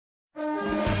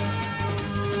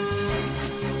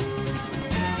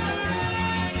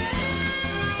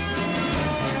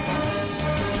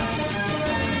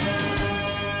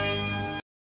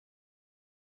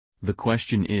The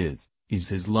question is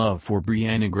his love for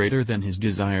Brianna greater than his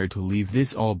desire to leave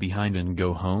this all behind and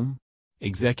go home?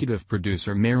 Executive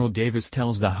producer Maril Davis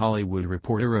tells The Hollywood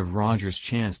Reporter of Roger's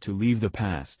chance to leave the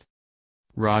past.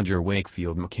 Roger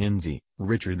Wakefield Mackenzie,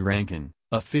 Richard Rankin,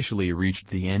 officially reached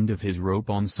the end of his rope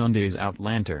on Sunday's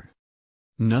Outlander.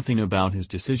 Nothing about his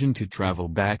decision to travel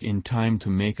back in time to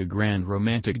make a grand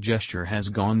romantic gesture has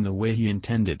gone the way he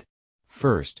intended.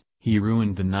 First, he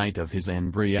ruined the night of his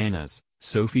and Brianna's,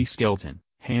 Sophie Skelton,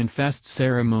 handfast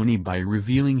ceremony by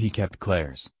revealing he kept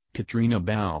Claire's, Katrina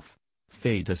Balfe,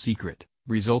 fate a secret,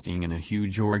 resulting in a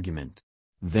huge argument.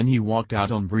 Then he walked out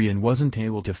on Bri and wasn't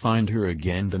able to find her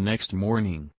again the next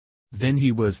morning. Then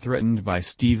he was threatened by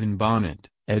Stephen Bonnet,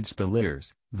 Ed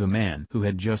Spillers, the man who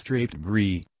had just raped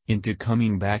Bri, into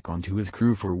coming back onto his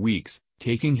crew for weeks,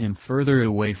 taking him further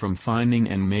away from finding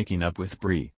and making up with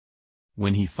Bri.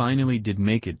 When he finally did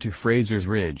make it to Fraser's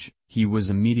Ridge, he was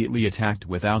immediately attacked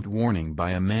without warning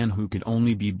by a man who could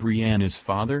only be Brianna's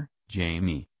father,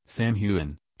 Jamie, Sam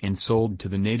Heughan, and sold to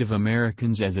the Native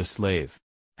Americans as a slave.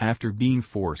 After being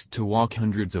forced to walk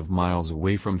hundreds of miles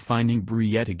away from finding Bri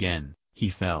yet again, he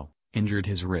fell, injured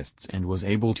his wrists and was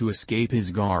able to escape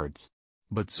his guards.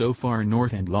 But so far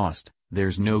north and lost,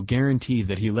 there's no guarantee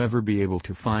that he'll ever be able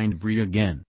to find Bri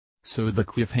again. So the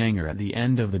cliffhanger at the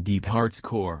end of the Deep Heart's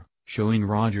Core, showing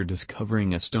Roger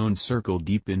discovering a stone circle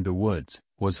deep in the woods,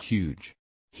 was huge.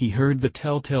 He heard the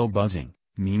telltale buzzing,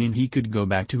 meaning he could go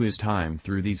back to his time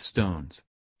through these stones.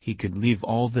 He could leave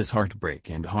all this heartbreak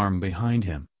and harm behind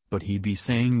him, but he'd be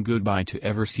saying goodbye to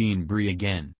ever seeing Bri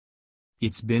again.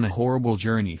 It's been a horrible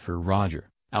journey for Roger,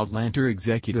 Outlander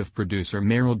executive producer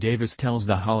Maril Davis tells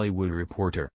The Hollywood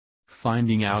Reporter.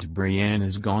 Finding out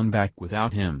Brianna's gone back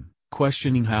without him,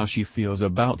 questioning how she feels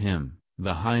about him,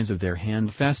 the highs of their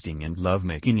handfasting and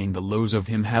lovemaking and the lows of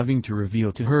him having to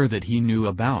reveal to her that he knew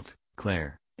about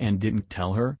Claire, and didn't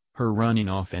tell her, her running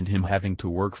off and him having to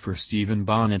work for Stephen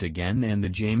Bonnet again and the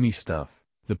Jamie stuff.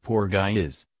 The poor guy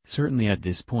is, certainly at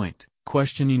this point,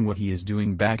 questioning what he is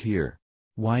doing back here.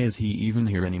 Why is he even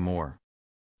here anymore?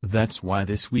 That's why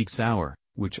this week's Hour,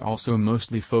 which also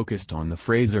mostly focused on the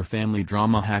Fraser family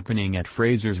drama happening at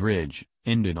Fraser's Ridge,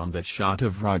 ended on that shot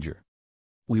of Roger.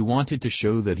 We wanted to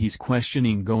show that he's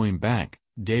questioning going back,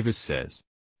 Davis says.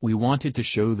 We wanted to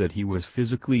show that he was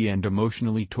physically and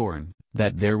emotionally torn,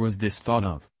 that there was this thought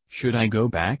of, should I go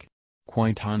back?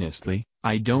 Quite honestly,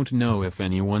 I don't know if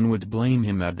anyone would blame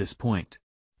him at this point.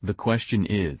 The question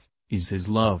is his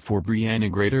love for Brianna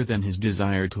greater than his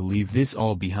desire to leave this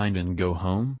all behind and go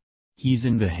home? He's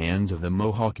in the hands of the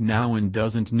Mohawk now and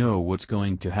doesn't know what's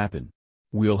going to happen.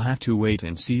 We'll have to wait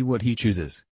and see what he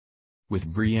chooses.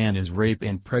 With Brianna's rape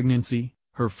and pregnancy,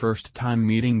 her first time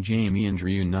meeting Jamie and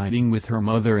reuniting with her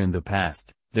mother in the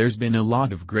past, there's been a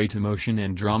lot of great emotion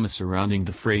and drama surrounding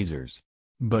the Frasers.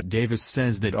 But Davis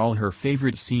says that all her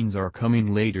favorite scenes are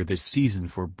coming later this season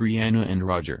for Brianna and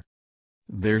Roger.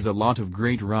 There's a lot of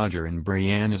great Roger and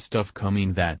Brianna stuff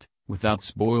coming that, without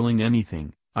spoiling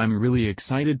anything, I'm really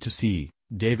excited to see,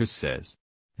 Davis says.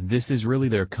 This is really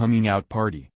their coming out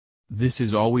party. This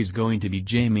is always going to be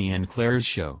Jamie and Claire's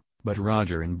show, but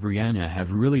Roger and Brianna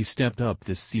have really stepped up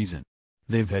this season.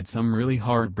 They've had some really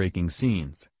heartbreaking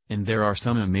scenes, and there are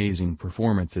some amazing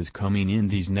performances coming in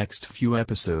these next few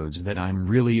episodes that I'm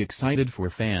really excited for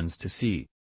fans to see.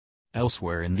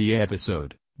 Elsewhere in the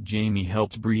episode, Jamie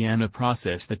helped Brianna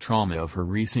process the trauma of her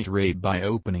recent rape by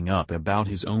opening up about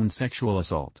his own sexual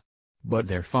assault. But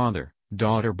their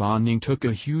father-daughter bonding took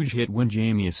a huge hit when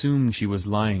Jamie assumed she was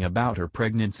lying about her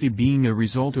pregnancy being a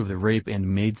result of the rape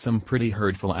and made some pretty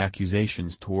hurtful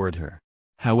accusations toward her.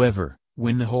 However,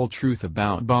 when the whole truth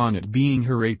about Bonnet being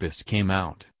her rapist came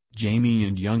out, Jamie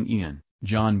and young Ian,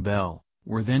 John Bell,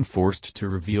 were then forced to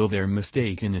reveal their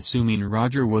mistake in assuming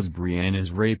Roger was Brianna's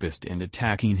rapist and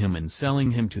attacking him and selling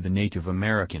him to the Native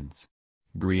Americans.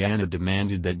 Brianna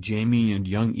demanded that Jamie and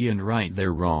young Ian right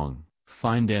their wrong,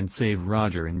 find and save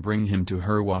Roger and bring him to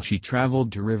her while she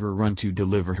traveled to River Run to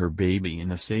deliver her baby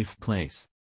in a safe place.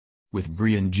 With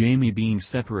Bri and Jamie being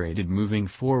separated moving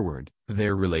forward,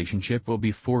 their relationship will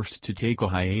be forced to take a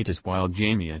hiatus while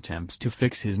Jamie attempts to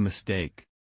fix his mistake.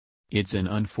 It's an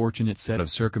unfortunate set of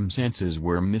circumstances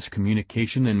where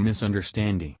miscommunication and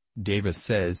misunderstanding, Davis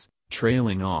says,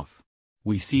 trailing off.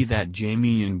 We see that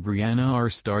Jamie and Brianna are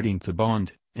starting to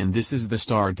bond, and this is the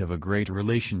start of a great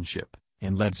relationship,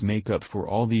 and let's make up for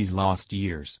all these lost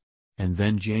years. And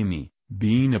then Jamie,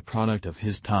 being a product of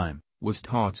his time, was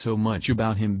taught so much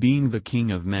about him being the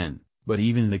king of men, but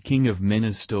even the king of men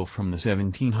is still from the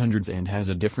 1700s and has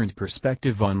a different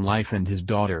perspective on life and his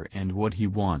daughter and what he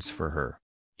wants for her.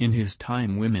 In his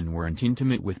time women weren't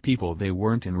intimate with people they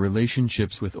weren't in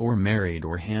relationships with or married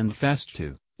or handfast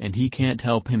to, and he can't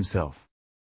help himself.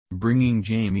 Bringing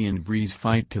Jamie and Bree's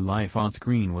fight to life on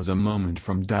screen was a moment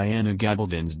from Diana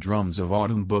Gabaldon's Drums of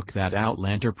Autumn book that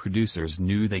Outlander producers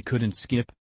knew they couldn't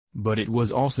skip. But it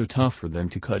was also tough for them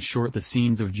to cut short the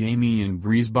scenes of Jamie and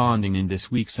Bree's bonding in this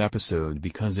week's episode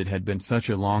because it had been such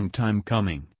a long time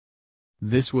coming.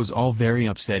 This was all very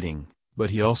upsetting, but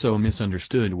he also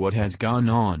misunderstood what has gone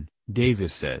on,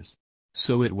 Davis says.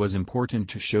 So it was important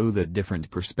to show that different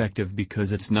perspective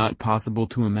because it's not possible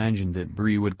to imagine that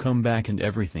Bree would come back and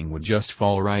everything would just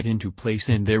fall right into place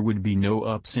and there would be no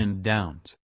ups and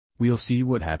downs. We'll see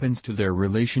what happens to their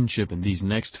relationship in these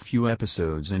next few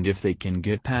episodes and if they can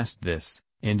get past this,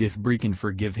 and if Bree can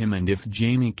forgive him and if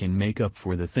Jamie can make up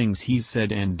for the things he's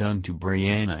said and done to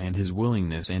Brianna and his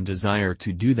willingness and desire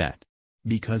to do that.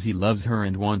 Because he loves her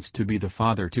and wants to be the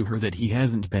father to her that he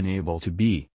hasn't been able to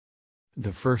be.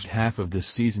 The first half of this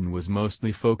season was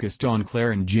mostly focused on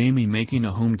Claire and Jamie making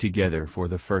a home together for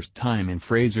the first time in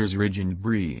Fraser's Ridge and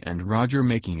Bree and Roger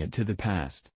making it to the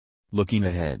past. Looking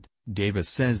ahead, Davis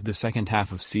says the second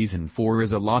half of Season 4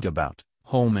 is a lot about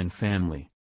home and family.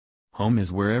 Home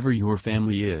is wherever your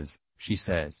family is, she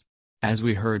says. As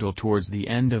we hurtle towards the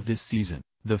end of this season,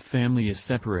 the family is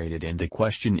separated and the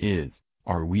question is,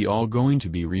 are we all going to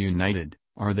be reunited?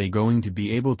 Are they going to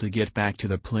be able to get back to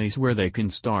the place where they can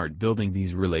start building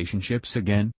these relationships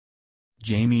again?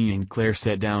 Jamie and Claire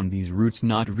set down these roots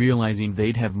not realizing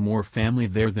they'd have more family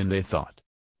there than they thought.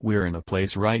 We're in a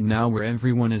place right now where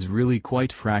everyone is really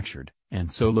quite fractured,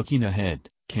 and so looking ahead,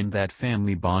 can that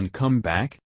family bond come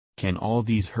back? Can all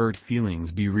these hurt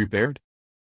feelings be repaired?